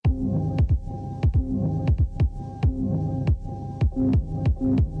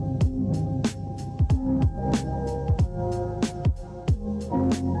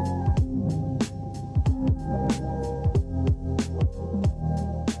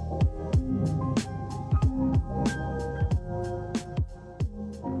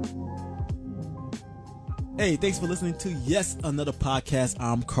Hey, thanks for listening to Yes Another Podcast.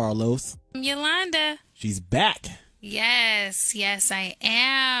 I'm Carlos. I'm Yolanda. She's back. Yes, I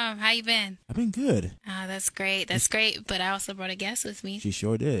am. How you been? I've been good. Oh, that's great. That's great. But I also brought a guest with me. She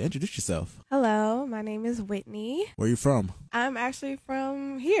sure did. Introduce yourself. Hello, my name is Whitney. Where are you from? I'm actually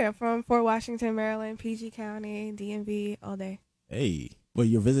from here, from Fort Washington, Maryland, PG County, DMV, all day. Hey, well,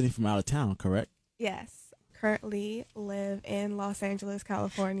 you're visiting from out of town, correct? Yes. Currently live in Los Angeles,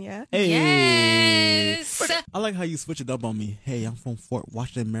 California. Hey. Yes. I like how you switch it up on me. Hey, I'm from Fort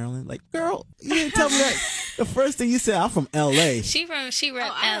Washington, Maryland. Like, girl, you didn't tell me that. The first thing you said, I'm from L.A. She rep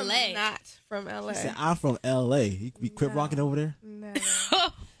I'm LA. not from LA. You said, I'm from L.A. You be quit rocking over there? No.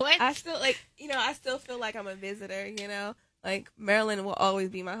 What? I still I still feel like I'm a visitor, Like Maryland will always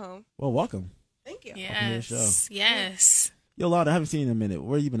be my home. Well, welcome. Thank you. Welcome to the show. Yes. Yolanda, I haven't seen you in a minute.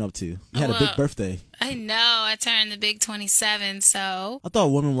 Where you been up to? You had a Well, big birthday. I know. I turned the big 27, so. I thought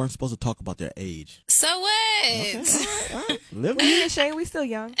women weren't supposed to talk about their age. So what? Okay, all right. Live with Me it. and Shane, we still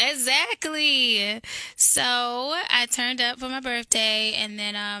young. Exactly. So I turned up for my birthday, and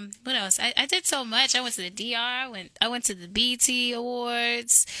then what else? I did so much. I went to the DR. I went to the BET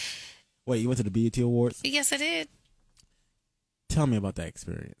Awards. Wait, you went to the BET Awards? Yes, I did. Tell me about that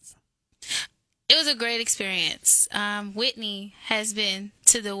experience. It was a great experience. Whitney has been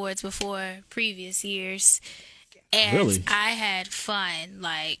to the awards before, previous years, and Really? I had fun.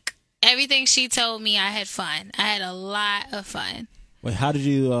 Like everything she told me, I had fun. I had a lot of fun. Wait, how did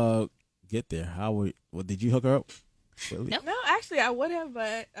you get there? Did you hook her up? Really? Nope. No, actually I would have,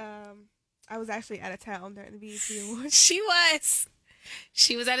 but I was actually out of town during the BET Awards.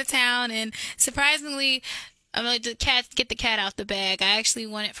 She was out of town, and surprisingly, I'm like get the cat out the bag. I actually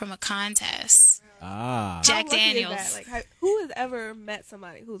won it from a contest. Ah. Jack How lucky is Daniels. that? Like, who has ever met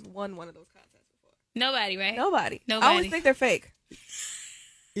somebody who's won one of those contests before? Nobody, right? Nobody. Nobody. I always think they're fake.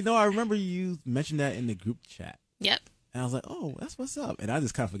 You know, I remember you mentioned that in the group chat. Yep. And I was like, oh, that's what's up. And I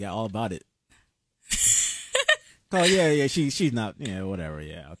just kind of forgot all about it. Oh, yeah, she's not, whatever,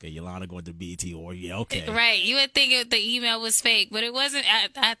 yeah. Okay, Yolanda going to BET or yeah, okay. Right. You would think the email was fake, but it wasn't.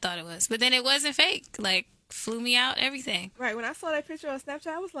 I thought it was. But then it wasn't fake. Like, flew me out, everything. Right. When I saw that picture on Snapchat,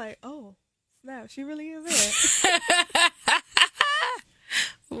 I was like, oh, snap, she really is there.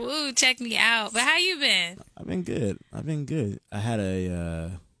 Woo, check me out. But how you been? I've been good. I had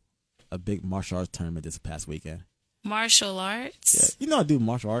a big martial arts tournament this past weekend. Martial arts? Yeah, I do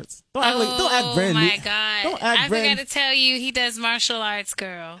martial arts. Don't act brand new. Oh, my God. Don't act I brand forgot to tell you, he does martial arts,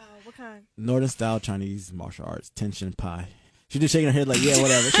 girl. What kind? Northern style Chinese martial arts, Tenshin Pai. She just shaking her head like, yeah,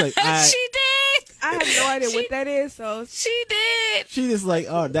 whatever. She's like, She did. I have no idea what that is, so. She did. she just like,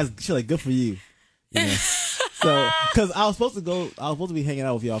 oh, she's like, good for you. So, because I was supposed to be hanging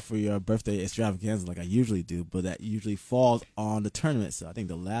out with y'all for your birthday extravaganza like I usually do, but that usually falls on the tournament. So I think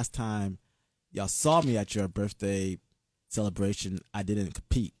the last time y'all saw me at your birthday celebration, I didn't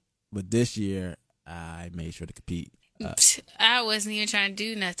compete. But this year, I made sure to compete. I wasn't even trying to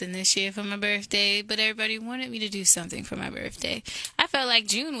do nothing this year for my birthday, but everybody wanted me to do something for my birthday. I felt like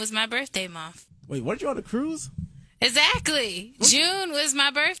June was my birthday month. Wait, weren't you on a cruise? Exactly. June was my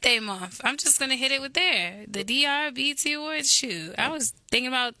birthday month. I'm just going to hit it with there. The DR, BET Awards, shoot. I was thinking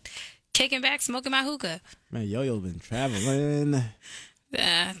about kicking back, smoking my hookah. Man, Yo-Yo's been traveling.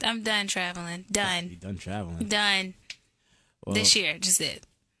 I'm done traveling. You Done. done traveling. Done. Well, This year, just it.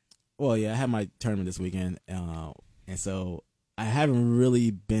 Well, yeah, I had my tournament this weekend, and so I haven't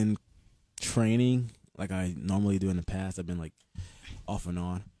really been training like I normally do in the past. I've been like off and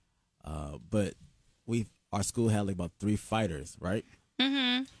on, but our school had like about 3 fighters, right?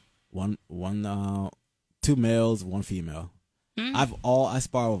 Mm-hmm. One, 2 males, 1 female. Mm-hmm. I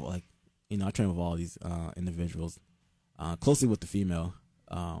spar with I train with all these individuals, closely with the female.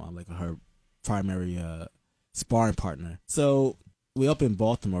 I'm like her primary sparring partner. So we up in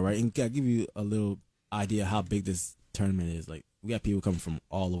Baltimore, right? And I'll give you a little idea how big this tournament is. Like, we got people coming from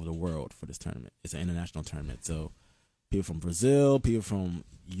all over the world for this tournament. It's an international tournament. So people from Brazil, people from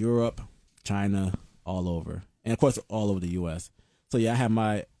Europe, China, all over. And of course all over the US. So yeah, I had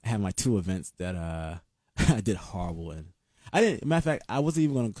my 2 events that I did horrible in. Matter of fact, I wasn't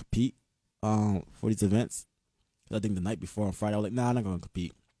even gonna compete for these events. I think the night before on Friday, I was like, nah, I'm not gonna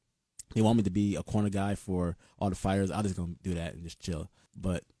compete. They want me to be a corner guy for all the fighters. I'm just gonna do that and just chill.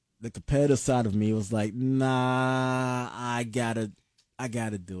 But the competitive side of me was like, nah, I gotta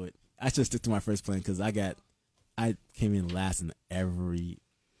do it. I should stick to my first plan because I came in last in every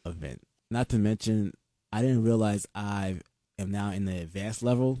event. Not to mention, I didn't realize I am now in the advanced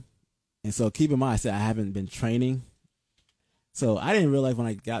level. And so keep in mind, I said I haven't been training. So I didn't realize when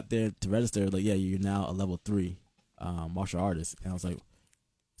I got there to register, like, yeah, you're now a level 3 martial artist. And I was like,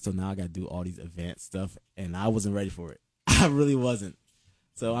 So now I got to do all these advanced stuff, and I wasn't ready for it. I really wasn't.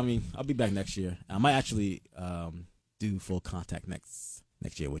 So I mean, I'll be back next year. I might actually do full contact next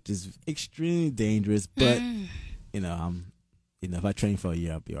year, which is extremely dangerous. But if I train for a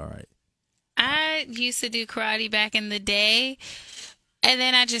year, I'll be all right. I used to do karate back in the day, and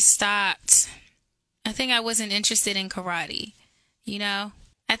then I just stopped. I think I wasn't interested in karate.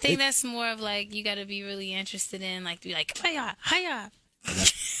 I think that's more of like you got to be really interested in, like, be like, hiya, hiya.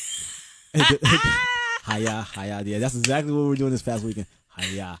 Hiya, hiya. Yeah, that's exactly what we're doing this past weekend.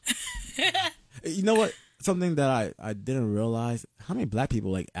 Hiya. You know what? Something that I didn't realize, how many black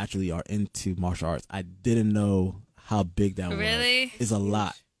people like actually are into martial arts. I didn't know how big that was. Really? It's a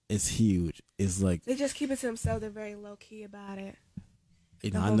lot. It's huge. It's like they just keep it to themselves. They're very low key about it.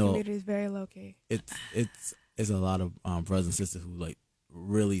 The whole I know community is very low key. It's a lot of brothers and sisters who like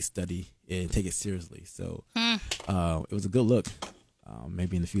really study and take it seriously. So it was a good look.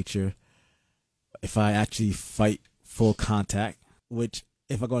 Maybe in the future, if I actually fight full contact, which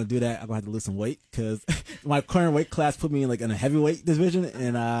if I'm going to do that, I'm going to have to lose some weight because my current weight class put me in a heavyweight division,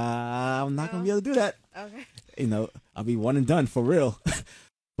 and I'm not going to be able to do that. Okay. I'll be one and done for real.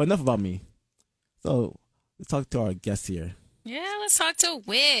 But enough about me. So let's talk to our guest here. Yeah, let's talk to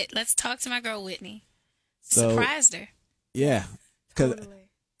Whit. Let's talk to my girl Whitney. So, surprised her. Yeah, because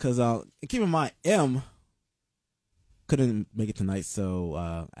Totally. keep in mind, M couldn't make it tonight,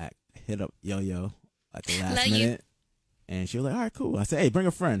 so I hit up Yo at the last minute. And she was like, all right, cool. I said, hey, bring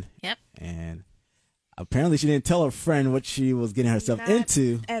a friend. Yep. And apparently she didn't tell her friend what she was getting herself Not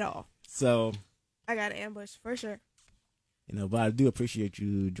into. At all. So. I got ambushed for sure. But I do appreciate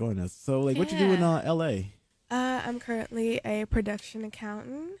you joining us. So, what you do in L.A.? I'm currently a production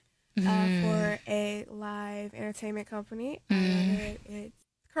accountant for a live entertainment company. It's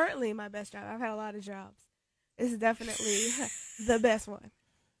currently my best job. I've had a lot of jobs. This is definitely the best one.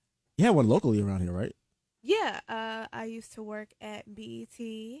 You had one locally around here, right? Yeah, I used to work at BET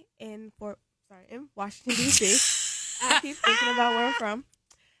in Washington, D.C. I keep thinking about where I'm from.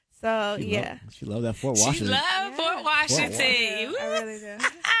 So, she loved that Fort Washington. She loved Fort Washington. Yeah, I really do.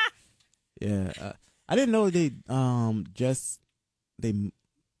 Yeah. I didn't know they they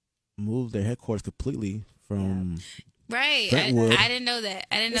moved their headquarters completely from right. Brentwood. I didn't know that.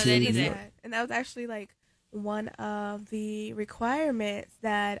 I didn't know that either. Yeah. And that was actually one of the requirements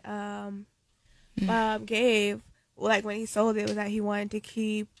that Bob gave, when he sold it, was that he wanted to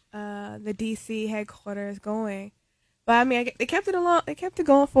keep the DC headquarters going. But I mean, they kept it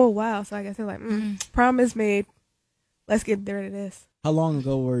going for a while. So I guess they're like, promise made. Let's get rid of this. How long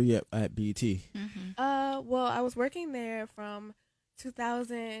ago were you at BET? Well, I was working there from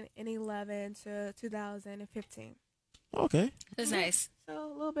 2011 to 2015. Okay. That's nice.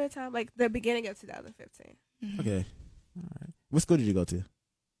 So a little bit of time, like the beginning of 2015. Okay. All right. What school did you go to?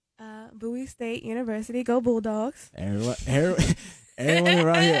 Bowie State University. Go Bulldogs. Everyone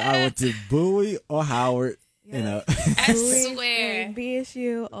around here, I went to Bowie or Howard. Yeah. I swear.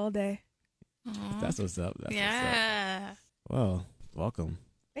 BSU all day. That's what's up. What's up. Well, welcome.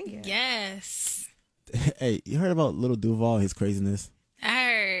 Thank you. Yes. Hey, you heard about Little Duval and his craziness? I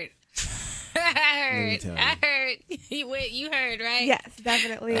heard. You heard, right? Yes,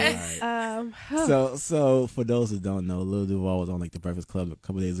 definitely. Right. So for those who don't know, Little Duval was on The Breakfast Club a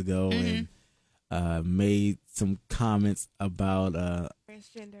couple days ago and made some comments about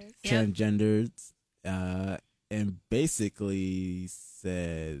transgenders. And basically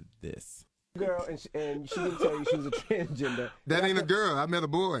said this. Girl, and she didn't tell you she was a transgender. That ain't a girl. I met a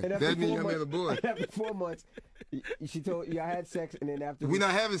boy. That means I met a boy. After 4 months, she told you I had sex, and then after we're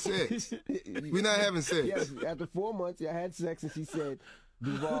not having sex. We're not having sex. Yes, after 4 months, y'all had sex, and she said,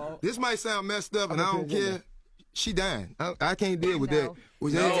 Duval. This might sound messed up, and I don't care. She dying. I can't deal with that.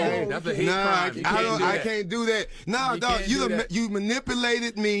 No, that's a hate crime. I can't do that. No, dog, you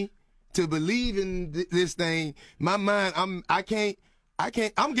manipulated me to believe in this thing. My mind, I'm gay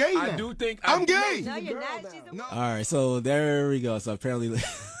now. I do think I'm gay. No, you're not. All right, so there we go. So apparently,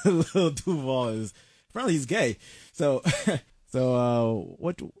 Little Duval he's gay. So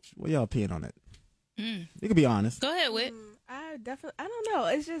what y'all opinion on it? You can be honest. Go ahead, Whit. I don't know.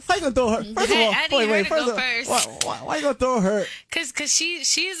 It's just. How you gonna throw her? First of all, I need her to go first. Why you gonna throw her? Cause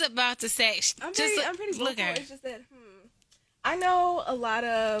she's about to say. I'm pretty look vocal. at her. It's just that. I know a lot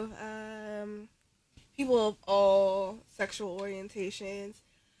of people of all sexual orientations,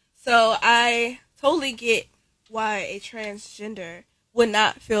 so I totally get why a transgender would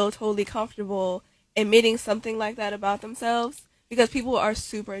not feel totally comfortable admitting something like that about themselves, because people are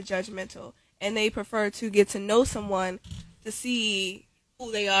super judgmental and they prefer to get to know someone to see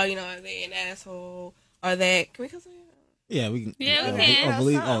who they are. Are they an asshole? Are they? Can we call them? Yeah, we can. Yeah, we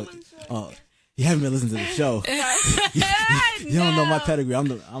can. You haven't been listening to the show. You don't know my pedigree.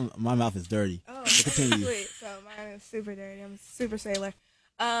 My mouth is dirty. Oh, continue. sweet. So mine is super dirty. I'm a super sailor.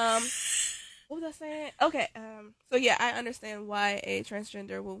 What was I saying? Okay. So yeah, I understand why a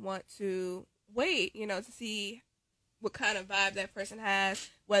transgender would want to wait, to see what kind of vibe that person has,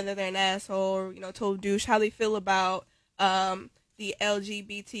 whether they're an asshole or, total douche, how they feel about the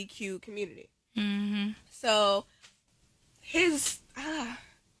LGBTQ community. Mm-hmm. So his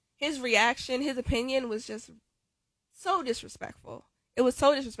reaction, his opinion was just so disrespectful. It was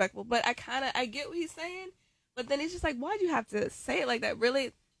so disrespectful. But I get what he's saying. But then it's just like, why'd you have to say it like that?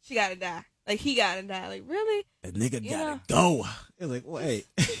 Really? She gotta die. Like, he gotta die. Like, really? That nigga gotta go. It's like, wait.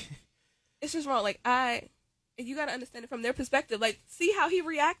 It's just wrong. Like, you gotta understand it from their perspective. Like, see how he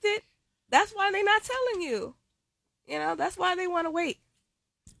reacted? That's why they're not telling you. That's why they want to wait.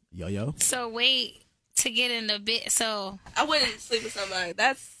 Yo. So wait to get in the bed. So I wouldn't sleep with somebody.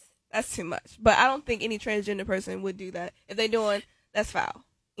 That's too much. But I don't think any transgender person would do that. If they're doing, that's foul.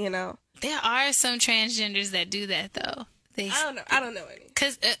 There are some transgenders that do that though. I don't know any.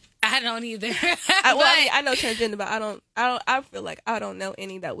 Cause I don't either. I know transgender, but I feel like I don't know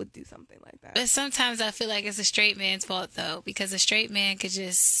any that would do something like that. But sometimes I feel like it's a straight man's fault though, because a straight man could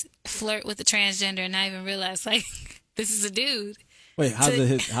just flirt with a transgender and not even realize like this is a dude. Wait, how's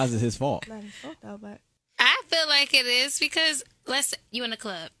it his fault? Not his fault though, but I feel like it is because you in the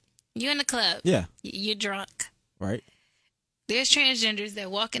club. Yeah. You're drunk. Right. There's transgenders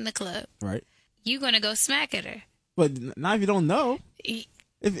that walk in the club. Right. You're gonna go smack at her. But not if you don't know. If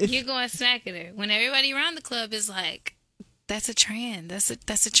you're going smack at her when everybody around the club is like, "That's a trans. That's a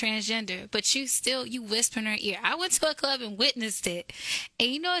transgender." But you whisper in her ear. I went to a club and witnessed it,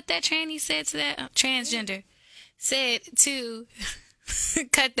 and you know what that tranny said to that transgender? Said to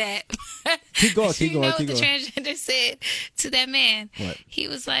cut that. Keep going. You know what the transgender said to that man? What? She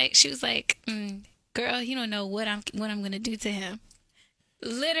was like, "Girl, you don't know what I'm gonna do to him."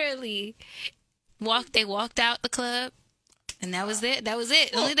 Literally. They walked out the club, and that was it. The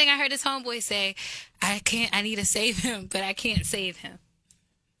only thing I heard this homeboy say, I need to save him, but I can't save him.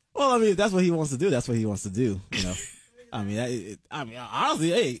 Well, I mean, if that's what he wants to do, that's what he wants to do, I mean, honestly,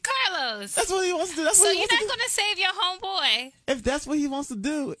 hey. Carlos. That's what he wants to do. So you're not going to save your homeboy? If that's what he wants to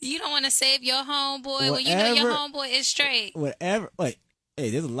do. You don't want to save your homeboy when you know your homeboy is straight. Whatever. Wait, hey,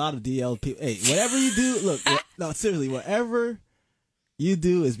 there's a lot of DL people. Hey, whatever you do, look, no, seriously, whatever you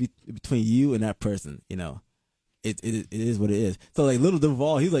do is between you and that person, It is what it is. So like Little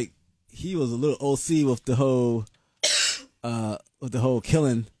Duval, he was a little OC with the whole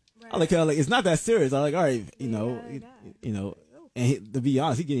killing. Right. I like it's not that serious. I like, all right, and to be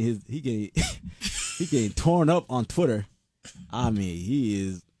honest, he getting torn up on Twitter. I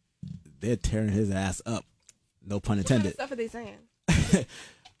mean, they're tearing his ass up. No pun intended. What kind of stuff are they saying?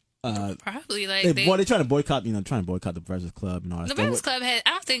 Probably like they're trying to boycott, the Breakfast Club and all that. The Breakfast Club I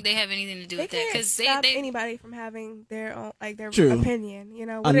don't think they have anything to do with that because they stop anybody from having their own their True. opinion.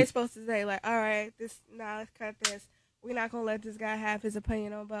 What are they supposed to say? Like, all right, let's cut this. We're not gonna let this guy have his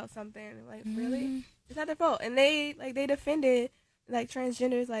opinion about something. Like, really? It's not their fault. And they defended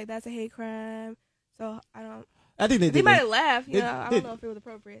transgenders. Like, that's a hate crime. So I think they might have laughed. I don't know if it was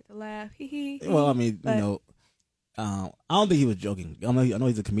appropriate to laugh. Well, I mean, I don't think he was joking. I know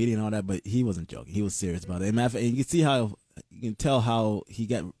he's a comedian and all that, but he wasn't joking. He was serious about it. And you can tell how he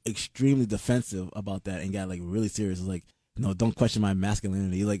got extremely defensive about that and got really serious. Like, don't question my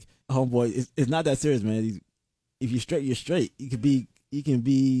masculinity. Like, homeboy, it's not that serious, man. If you're straight, you're straight. You can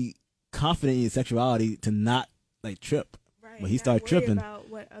be confident in your sexuality to not trip. Right. But he started tripping about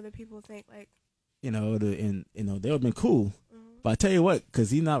what other people think. Like, they would have been cool. Mm-hmm. But I tell you what, because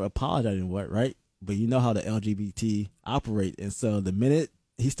he's not apologizing, right? But you know how the LGBT operate, and so the minute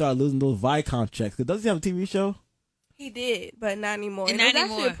he started losing those Viacom checks, because doesn't he have a TV show? He did, but not anymore. It was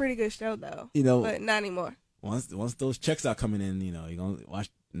actually a pretty good show, though. But not anymore. Once those checks are coming in, you're gonna watch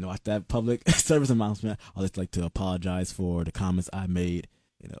that public service announcement. I'd just like to apologize for the comments I made.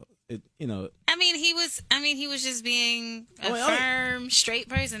 He was just being a firm, straight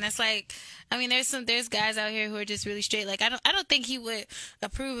person. That's there's guys out here who are just really straight. Like, I don't think he would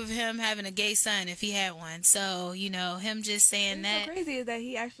approve of him having a gay son if he had one. So, him just saying What's so crazy is that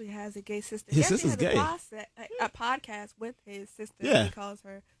he actually has a gay sister. His sister's gay. A podcast with his sister. Yeah. He calls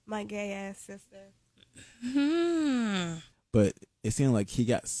her my gay ass sister. But it seemed like he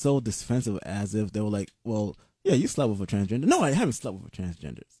got so defensive, as if they were like, well, yeah, you slept with a transgender. No, I haven't slept with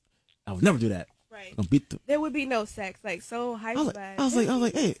transgenders. I would never do that. Right. Beat there would be no sex. So hype about it. I was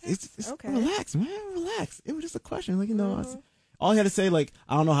like, hey, it's okay. Relax, man, relax. It was just a question. All he had to say, I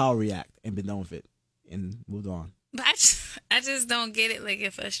don't know how I'll react, and been done with it, and moved on. But I just don't get it. Like,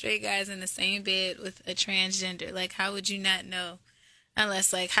 if a straight guy's in the same bed with a transgender, like, how would you not know?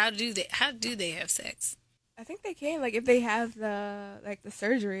 Unless, like, how do they have sex? I think they can. Like, if they have the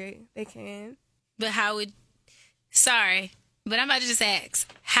surgery, they can. But how would? Sorry, but I'm about to just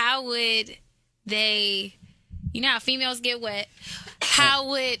ask. How would they? You know how females get wet.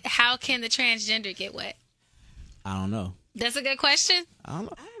 How can the transgender get wet? I don't know. That's a good question. I don't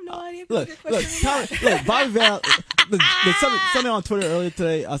know. I have no idea. If Look, it's a good question or not. look, Bobby Val. Something on Twitter earlier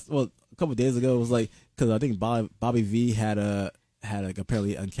today. A couple of days ago, was like, because I think Bobby V had like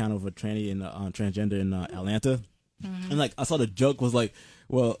apparently encounter with a tranny in transgender in Atlanta, and like I saw the joke was like,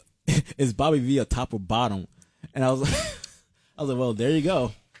 well, is Bobby V a top or bottom? And I was like, well, there you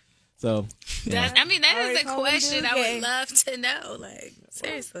go. So yeah. That is a Alright, question I gay. would love to know. Like,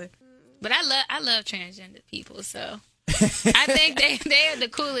 seriously. But I love transgender people, so I think they are the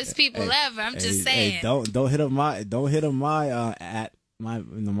coolest people ever. I'm just saying. Hey, don't hit up my at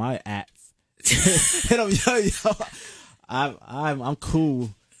my ats. Hit up yo. I'm cool.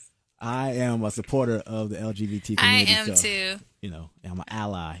 I am a supporter of the LGBT community. I am so, too. You know, I'm an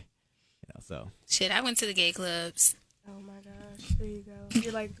ally. So Shit, I went to the gay clubs. Oh my gosh, there you go.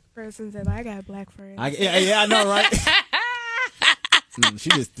 You're like the person that I got black friends. I know, right? She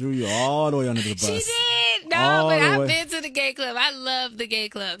just threw you all the way under the bus. She did. No, All but the I've way. been to the gay club. I love the gay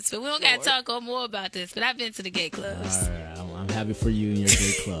clubs. But we don't got to talk more about this. But I've been to the gay clubs. All right, I'm happy for you and your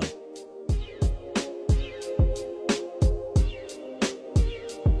gay club.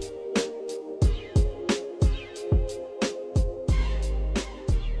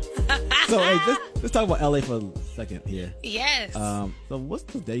 So hey, let's talk about LA for a second here. Yes. So what's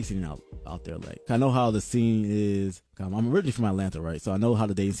the dating scene out there like? I know how the scene is. I'm originally from Atlanta, right? So I know how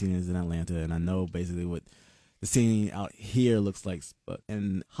the dating scene is in Atlanta, and I know basically what the scene out here looks like. But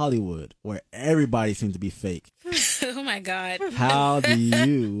in Hollywood, where everybody seems to be fake, Oh my God. how do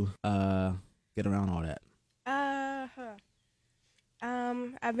you get around all that?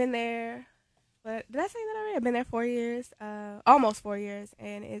 I've been there. But did I say that already? I've been there 4 years, almost 4 years,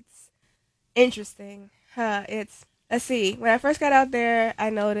 and it's interesting. Let's see. When I first got out there, I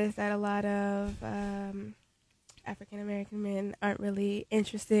noticed that a lot of African American men aren't really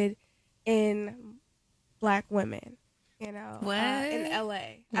interested in black women. You know, What? In LA.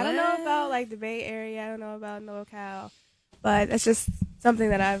 I don't know about like the Bay Area. I don't know about NorCal, but it's just something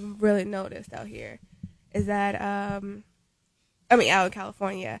that I've really noticed out here. Is that out in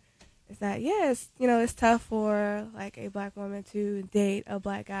California. Is that it's tough for like a black woman to date a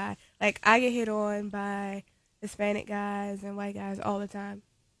black guy. Like I get hit on by Hispanic guys and white guys all the time,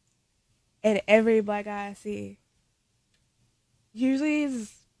 and every black guy I see usually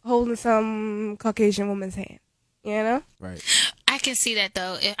is holding some Caucasian woman's hand. You know, Right. I can see that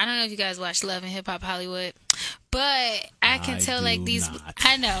though. I don't know if you guys watch Love and Hip Hop Hollywood, but I can tell like do these. not.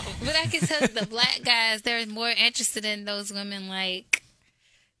 I know, but I can tell the black guys they're more interested in those women like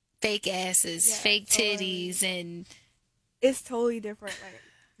fake asses, Yeah, fake totally. titties, and it's totally different. Like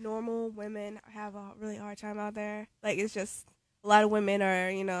normal women have a really hard time out there. Like it's just a lot of women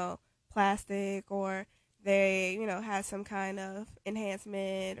are plastic or they have some kind of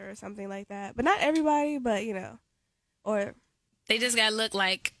enhancement or something like that. But not everybody. But or they just gotta look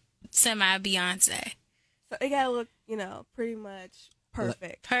like semi Beyonce. so they gotta look pretty much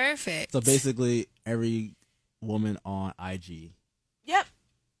perfect. Perfect. So basically, every woman on IG, Yep.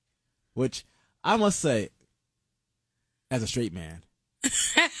 which I must say, as a straight man,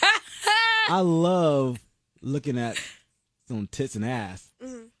 I love looking at some tits and ass,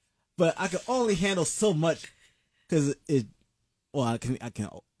 Mhm. but I can only handle so much because I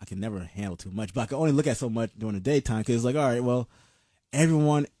can never handle too much, but I can only look at so much during the daytime because it's like, all right, well,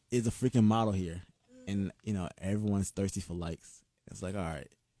 everyone is a freaking model here, and everyone's thirsty for likes. It's like, all right,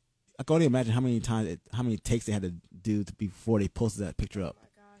 I can only imagine how many takes they had to do before they posted that picture up. Oh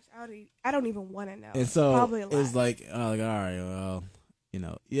my gosh, I don't even want to know. And so Probably a lot. it's like, all right, well,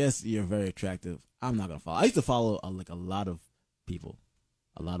 yes, you're very attractive. I'm not gonna follow. I used to follow a lot of people,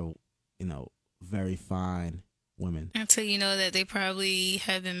 a lot of very fine women. Until you know that they probably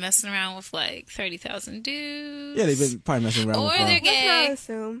have been messing around with like 30,000 dudes. Yeah, they've been probably messing around Or with. they're Let's gay. not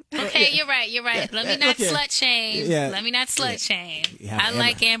assume. Okay, you're right. Yeah, Let me not okay. slut shame. Yeah. Let me not slut shame. Yeah, I Amber-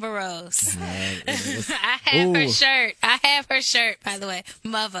 like Amber Rose. It's- I have her Ooh. shirt. I have her shirt, by the way.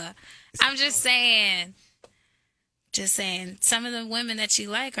 Mother. I'm just saying. Some of the women that you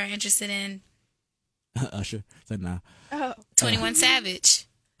like are interested in Usher said, "Nah, Oh, 21 Savage.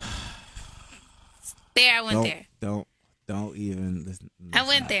 There, I went there. don't even listen. I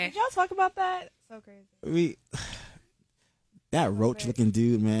went there. did y'all talk about that? So crazy. That roach looking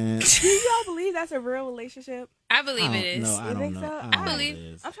dude, man. Do y'all believe that's a real relationship? I believe it is. No, I You don't think know. so? I don't know believe- what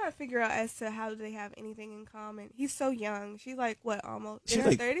it is. I'm trying to figure out as to how do they have anything in common. He's so young. She's like what, almost in She's her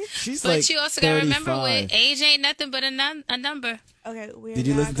like 30s? she's But like you also gotta remember, 35. with age ain't nothing but a number. Okay, we're Did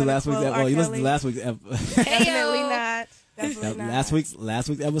you not listen to gonna last week's? quote Well, R. you listened to Kelly. last week's. Definitely Heyo. not. Definitely not. last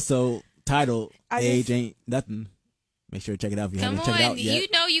week's episode titled I "Age just- Ain't Nothing." Make sure to check it out if you Come haven't checked it on, out yet. you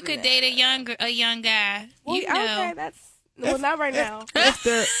know you could date a young guy. Well, You know. okay, that's well, not right now. if they're But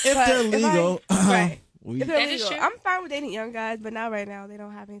they're if I- legal, right. we, If they're That is legal, true. I'm fine with dating young guys, but not right now. They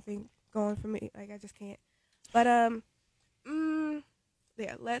don't have anything going for me. Like I just can't. But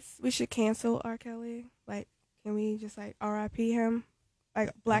yeah. We should cancel R. Kelly. Like, can we just like R.I.P. him?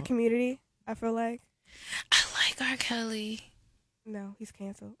 Like black community. I feel like I like R. Kelly. no, he's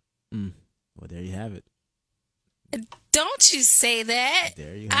canceled. well, there you have it. Don't you say that.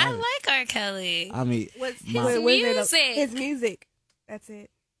 There you I have it. like R. Kelly. I mean, What's My- what is it? music. His music. That's it.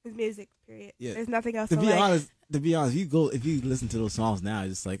 His music. Period. Yeah. There's nothing else to to be like. honest, if you listen to those songs now,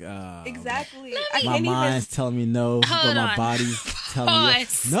 it's just like Exactly. Let I me- My can't mind's telling me no, Hold but my on. body's telling me Pause.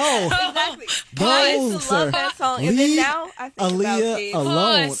 yes. No. even. Exactly. No, I used to sir. love that song, and then Leave now I think about Aaliyah Jay.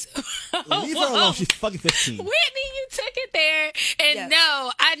 alone. Pause. Leave her alone. She's fucking 15. Whitney, you took it there. And Yes.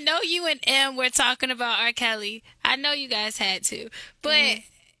 no, I know you and M were talking about R. Kelly. I know you guys had to. But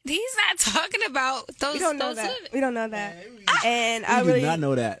he's not talking about those, We don't know those that. women. We don't know that. And I I really did not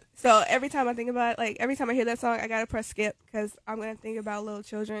know that. So every time I think about it, like every time I hear that song, I gotta press skip because I'm gonna think about little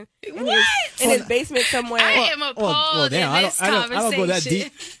children in What? his basement somewhere. I am appalled in this I don't go that conversation.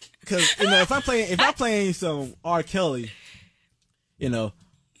 deep. Because if I'm playing some R. Kelly,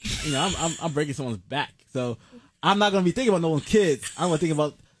 I'm breaking someone's back. So I'm not gonna be thinking about no one's kids. I'm gonna think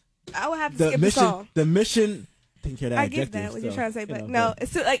about I would have to the skip mission. the song. The mission. Taking care of that I get objective, that what you're so, trying to say, you but know, no, it's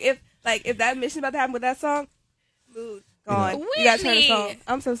still like if that mission about to happen with that song, mood gone. know. You gotta turn the Whitney. song.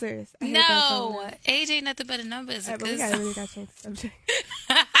 I'm so serious. I hate that song No, now. age ain't nothing but a number. Is a Alright, but we good gotta song. really gotta change the subject.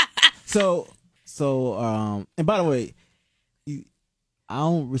 And by the way, I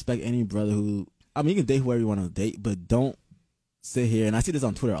don't respect any brother who. I mean, you can date whoever you want to date, but don't sit here. And I see this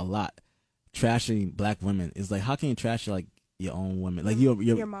on Twitter a lot, trashing black women. It's like, how can you trash like your own women? Like your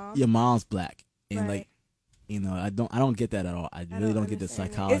mom. your mom's black, and Right. I don't get that at all. I really don't get the understand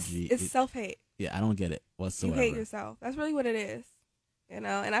it. psychology. It's self hate. Yeah, I don't get it You whatsoever. hate yourself. That's really what it is. And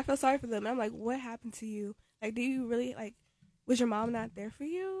I feel sorry for them. I'm like, what happened to you? Like, do you really like? Was your mom not there for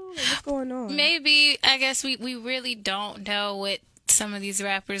you? Like, what's going on? Maybe, I guess we really don't know what some of these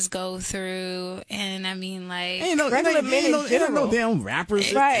rappers go through. And I mean, like, Ain't no, Regular ain't men in no general. damn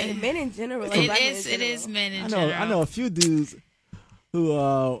rappers. Right, men in general. Like black men in it general. is men in I general. know a few dudes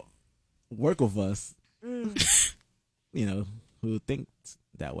who work with us. Mm. Who think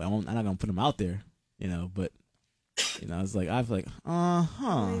that way. I'm not gonna put them out there, but it's like I feel like, I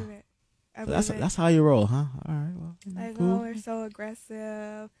huh. believe it. I So believe it. that's how you roll, huh? All right, well, Like, cool. oh, they're so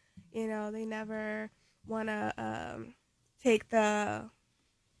aggressive. They never want to take the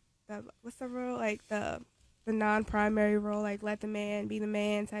what's the role? Like the non-primary role, like let the man be the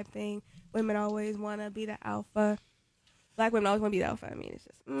man type thing. Women always want to be the alpha. Black women always want to be the alpha. I mean, it's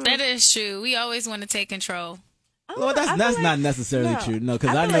just That is true. We always want to take control. Well, that's not necessarily true. No,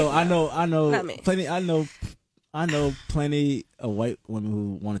 because I I feel know like no. Not me. plenty. I know plenty of white women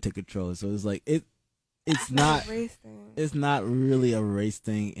who want to take control. So it's like it's not a race thing. it's not really a race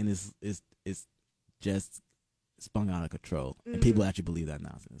thing, and it's just spun out of control, and people actually believe that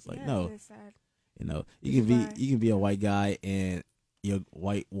nonsense. It's like Yeah, no, it's sad. you Why? can be a white guy, and your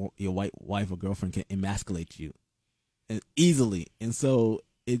white wife or girlfriend can emasculate you easily, and so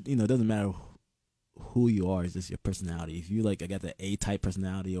it doesn't matter who you are. It's just your personality. If you I got that A-type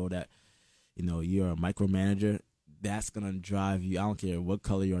personality, or that you're a micromanager, that's gonna drive you. I don't care what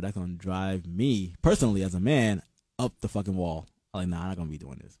color you are. That's gonna drive me personally as a man up the fucking wall. I'm like, nah, I'm not gonna be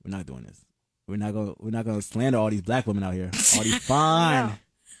doing this. We're not doing this. We're not gonna slander all these black women out here. All these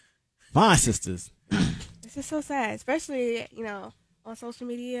fine sisters. It's just so sad, especially on social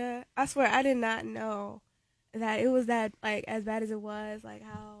media. I swear, I did not know that it was that as bad as it was, like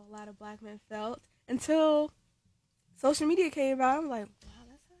how a lot of black men felt until social media came out. I'm like, wow,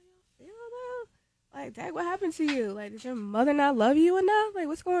 that's how y'all feel though. Like, Dad, what happened to you? Like, did your mother not love you enough? Like,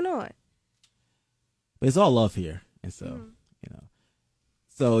 what's going on? But it's all love here, and so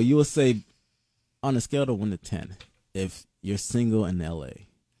So you would say, on a scale of 1 to 10, if you're single in LA,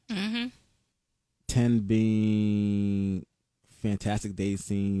 10 being fantastic dating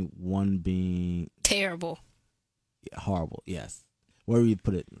scene, 1 being Terrible. horrible. Yes. Where would you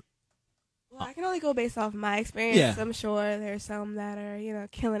put it? Well, I can only go based off my experience. Yeah. I'm sure there's some that are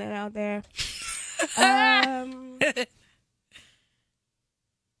killing it out there.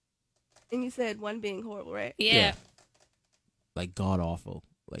 And you said one being horrible, right? Yeah. Like god awful.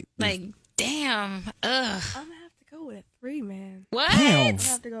 Like damn. Ugh. I'm gonna have to go with a 3, man. What? Damn. I'm gonna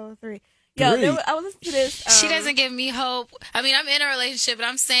have to go with a 3. Yo, I was listening to this. She doesn't give me hope. I mean, I'm in a relationship, but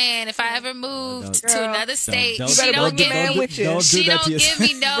I'm saying if I ever moved to Girl, another state, don't- she you don't better give bring your man with you. she don't give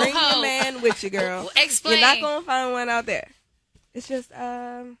me no Bring hope. your man with you, girl. Explain. You're not gonna find one out there. It's just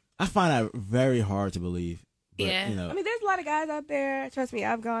I find that very hard to believe. But, Yeah. You know, I mean, there's a lot of guys out there. Trust me,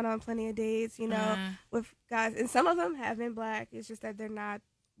 I've gone on plenty of dates, with guys, and some of them have been black. It's just that they're not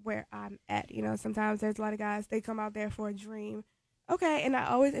where I'm at. Sometimes there's a lot of guys, they come out there for a dream. Okay, and I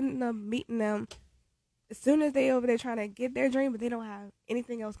always end up meeting them as soon as they over there trying to get their dream, but they don't have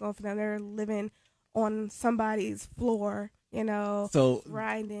anything else going for them. They're living on somebody's floor, so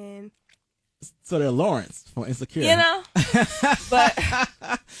grinding. So they're Lawrence from Insecure. But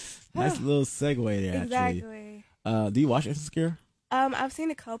nice little segue there. exactly. Actually, do you watch Insecure? I've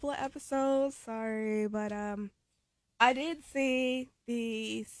seen a couple of episodes. Sorry, but I did see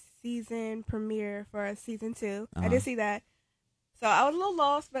the season premiere for season 2. I did see that. So I was a little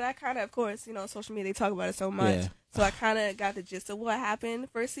lost, but I kind of course, social media, they talk about it so much. Yeah. So I kind of got the gist of what happened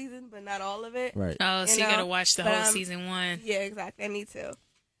first season, but not all of it. Right. Oh, so you gotta watch the But, whole season 1. Yeah, exactly. I need to.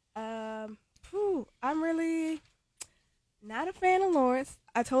 I'm really not a fan of Lawrence.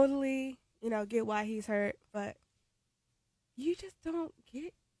 I totally, get why he's hurt, but you just don't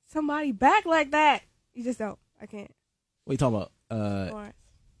get somebody back like that. You just don't. I can't. What are you talking about? Lawrence.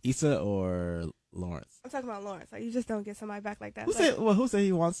 Issa or Lawrence? I'm talking about Lawrence. Like, you just don't get somebody back like that. Who said? Well, who said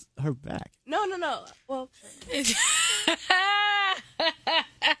he wants her back? No. Well,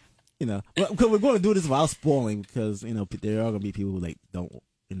 Because we're going to do this without spoiling, because there are going to be people who don't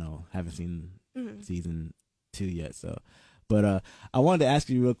haven't seen season 2 yet. So, but I wanted to ask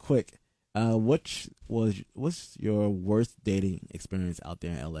you real quick, what's your worst dating experience out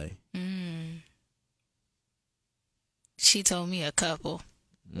there in LA? She told me a couple.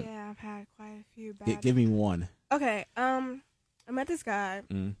 yeah, I've had quite a few bad. Give me one. Okay. I met this guy.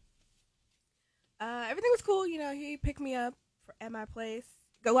 Everything was cool. He picked me up at my place.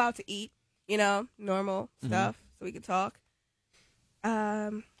 Go out to eat. Normal stuff, so we could talk.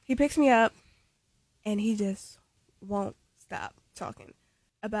 He picks me up, and he just won't stop talking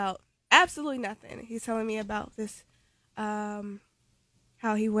about absolutely nothing. He's telling me about this,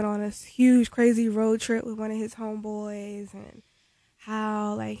 how he went on this huge, crazy road trip with one of his homeboys, and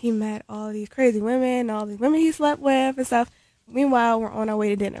how he met all these crazy women, all these women he slept with and stuff. Meanwhile, we're on our way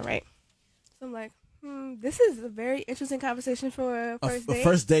to dinner, right? So I'm like, this is a very interesting conversation for a first date. A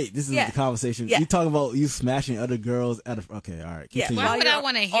first date. This is the conversation. Yeah. You talking about you smashing other girls at a... Okay, all right. Continue. Why would I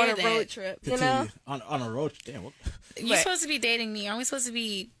want to hear on a that? road trip? Continue. On a road trip. Damn. What? You're supposed to be dating me. Aren't we supposed to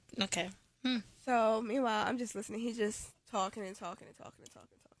be... Okay. So, meanwhile, I'm just listening. He's just talking and talking and talking and talking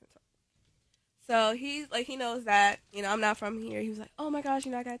and talking and talking. So, he's he knows that, I'm not from here. He was like, oh my gosh,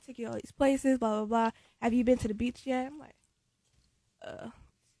 I got to take you all these places, blah, blah, blah. Have you been to the beach yet? I'm like,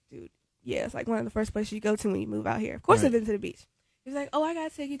 dude, yeah, it's one of the first places you go to when you move out here. Of course, I've been to the beach. He's like, oh, I got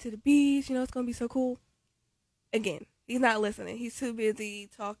to take you to the beach. It's going to be so cool. Again, he's not listening. He's too busy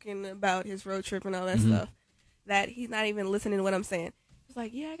talking about his road trip and all that stuff that he's not even listening to what I'm saying. He's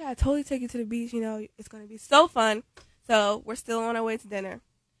like, yeah, I got to totally take you to the beach. It's going to be so fun. So we're still on our way to dinner.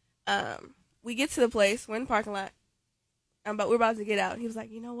 We get to the place. We're in the parking lot. But we're about to get out. He was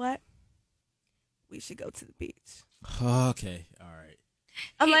like, you know what? We should go to the beach. Okay. All right.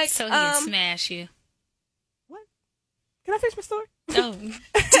 I'm like, so he can smash you. What? Can I finish my story? Oh.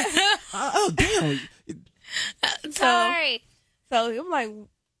 Oh, damn. Sorry. So I'm like,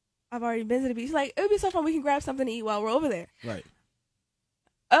 I've already been to the beach. He's like, it would be so fun. We can grab something to eat while we're over there. Right.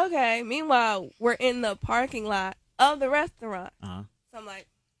 Okay. Meanwhile, we're in the parking lot of the restaurant. Uh-huh. So I'm like,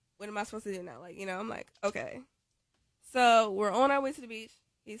 what am I supposed to do now? I'm like, okay. So we're on our way to the beach.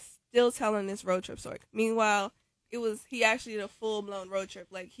 He's still telling this road trip story. Meanwhile, he actually did a full-blown road trip.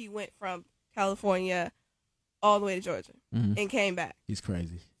 He went from California all the way to Georgia and came back. He's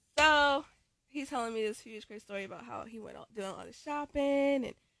crazy. So he's telling me this huge, crazy story about how he went doing all this shopping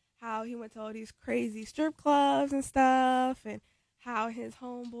and how he went to all these crazy strip clubs and stuff, and how his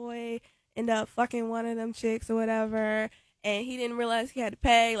homeboy ended up fucking one of them chicks or whatever, and he didn't realize he had to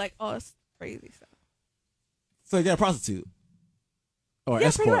pay, all this crazy stuff. So you got a prostitute? Or Yeah,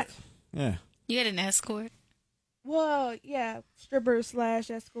 escort? pretty much. Yeah. You had an escort? Well, yeah,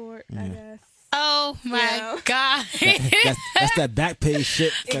 stripper/escort, I Yeah. guess. Oh my God. That's that back page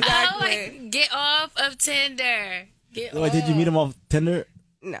shit. Exactly. Oh, get off of Tinder. Wait, did you meet him off Tinder?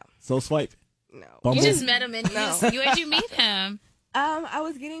 No. Soul Swipe? No. Bumble? You just met him and No. where'd you meet him? I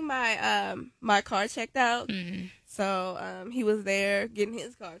was getting my my car checked out. So he was there getting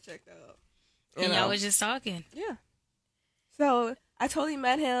his car checked out. And y'all was just talking. Yeah. So I totally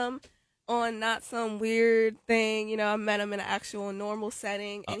met him on not some weird thing. You know, I met him in an actual normal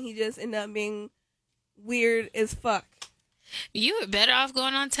setting, and he just ended up being weird as fuck. You were better off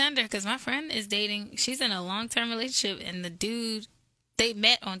going on Tinder, because my friend is dating. She's in a long-term relationship, and the dude, they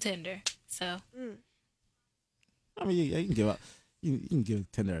met on Tinder. So, I mean, you can give up. You can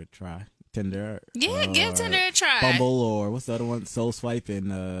give Tinder a try. Tinder. Yeah, give Tinder a try. Bumble, or what's the other one? Soul Swipe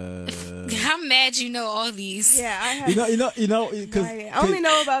and. I'm mad you know all these. Yeah, I have. You know, because I only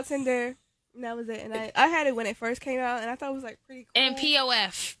know about Tinder. And that was it. And I had it when it first came out, and I thought it was like pretty cool. And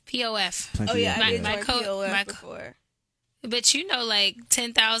POF. Oh yeah, I did my join POF before. But you know, like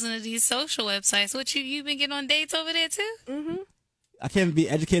 10,000 of these social websites. What you been getting on dates over there too? Mm-hmm. I can't be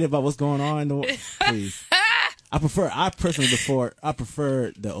educated about what's going on. Please. I prefer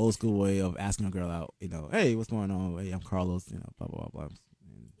the old school way of asking a girl out. You know, hey, what's going on? Hey, I'm Carlos. You know, blah blah blah.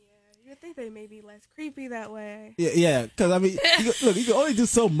 Yeah, you think they may be less creepy that way. Yeah. Because I mean, you can only do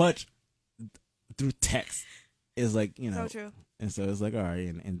so much through text. It's like, you know, So true. And so it's like, all right,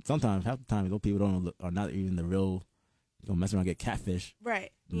 and sometimes half the time those people are not even the real. You're gonna mess around and get catfish.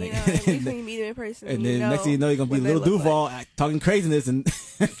 Right. And You know, at least when you meet them in person. And then next thing you know, you're gonna be Little Duval talking craziness and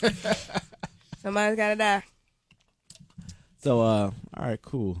somebody's gotta die. So all right,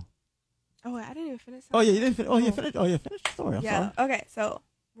 cool. Oh wait, I didn't even finish. Oh yeah, you didn't finish. Oh yeah, finish. Oh yeah, finish the story. I'm sorry. Okay, so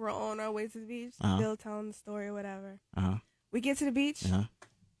we're on our way to the beach, still telling the story or whatever. We get to the beach.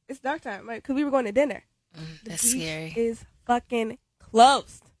 It's dark time, right? Because we were going to dinner. That's the beach scary. is fucking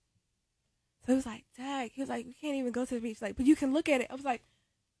closed. So he was like, Dad, he was like, we can't even go to the beach. Like, but you can look at it. I was like,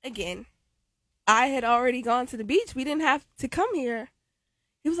 again, I had already gone to the beach. We didn't have to come here.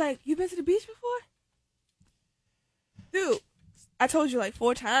 He was like, you been to the beach before? Dude, I told you like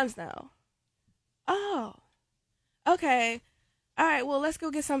 4 times now. Oh, okay. All right, well, let's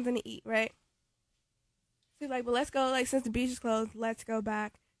go get something to eat, right? He's like, but let's go, like, since the beach is closed, let's go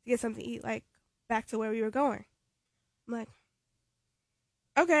back to get something to eat, like, back to where we were going. I'm like,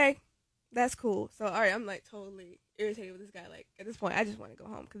 okay. That's cool. So, all right, I'm like totally irritated with this guy. Like, at this point, I just want to go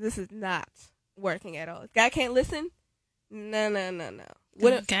home because this is not working at all. This guy can't listen. No.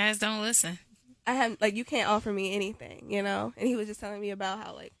 What guys don't listen. I have like you can't offer me anything, you know. And he was just telling me about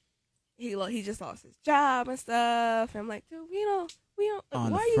how like he just lost his job and stuff. And I'm like, dude, we don't. Why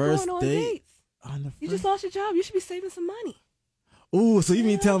are you going on dates? You just lost your job. You should be saving some money. Ooh, so you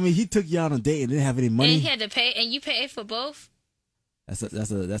mean tell me he took you out on a date and didn't have any money? And he had to pay, and you paid for both. That's a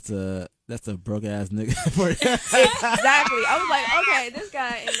broke ass nigga. Exactly. I was like, okay, this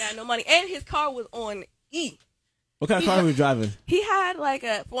guy ain't got no money, and his car was on E. What kind of car were you driving? He had like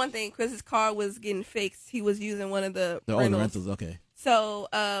for one thing, because his car was getting fixed. He was using one of the rentals. Okay. So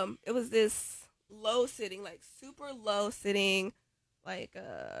it was this super low sitting, like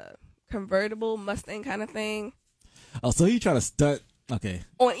convertible Mustang kind of thing. Oh, so he trying to stunt? Okay.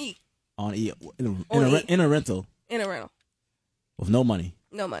 On E. In a rental. In a rental. With no money.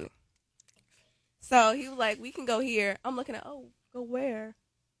 No money. So he was like, we can go here. I'm looking at, go where?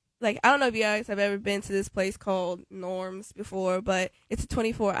 Like, I don't know if you guys have ever been to this place called Norms before, but it's a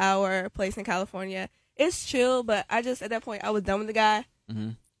 24-hour place in California. It's chill, but at that point, I was done with the guy. Mm-hmm.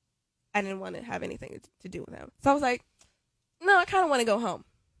 I didn't want to have anything to do with him. So I was like, no, I kind of want to go home.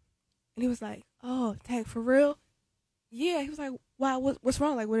 And he was like, oh, dang, for real? Yeah. He was like, wow, what's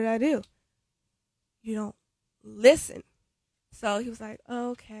wrong? Like, what did I do? You don't listen. So he was like,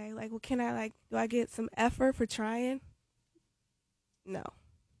 oh, okay, like, well, can I, like, do I get some effort for trying? No.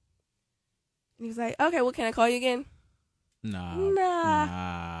 And he was like, okay, well, can I call you again? Nah.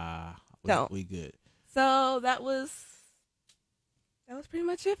 No. We good. So that was pretty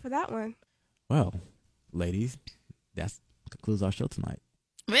much it for that one. Well, ladies, that concludes our show tonight.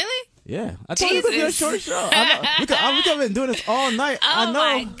 Really? Yeah. I told you it was a short show. I know. We could have been doing this all night. Oh, I know.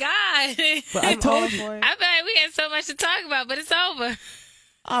 my God. But I told you. I feel like we had so much to talk about, but it's over.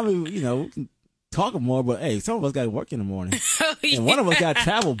 I mean, you know, we can talk more, but hey, some of us got to work in the morning. Oh, yeah. And one of us got to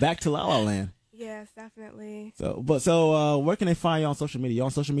travel back to La La Land. Yes, definitely. So where can they find you on social media? You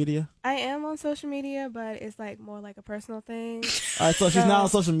on social media? I am on social media, but it's like more like a personal thing. All right, so she's not on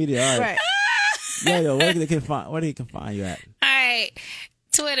social media. All right. Right. Yo, where they can find you at? All right.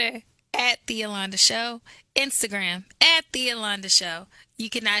 Twitter at The Yolanda Show. Instagram at The Yolanda Show. You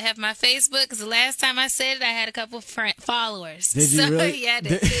cannot have my Facebook because the last time I said it, I had a couple of followers. Did you really? Yeah, I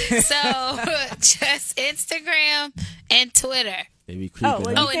did. So just Instagram and Twitter. They be creeping. You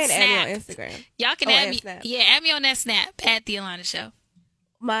can and add me Snap. on Instagram. Y'all can add me. Snap. Yeah, add me on that Snap at The Yolanda Show.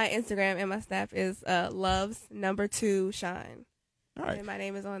 My Instagram and my Snap is loves2shine. All right. And my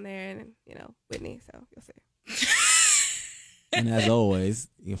name is on there, and Whitney. So you'll see. And as always,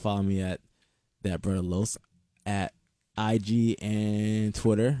 you can follow me at That Brother Los at IG and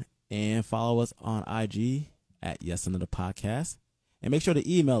Twitter, and follow us on IG at Yes Another Podcast. And make sure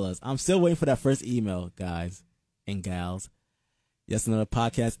to email us. I'm still waiting for that first email, guys and gals. Yes Another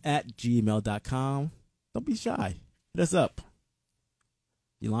Podcast at gmail.com. Don't be shy. Hit us up.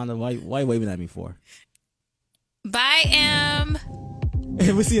 Yolanda, why you waving at me for? Bye, Em.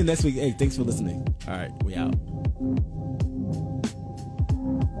 We'll see you next week. Hey, thanks for listening. All right, we out.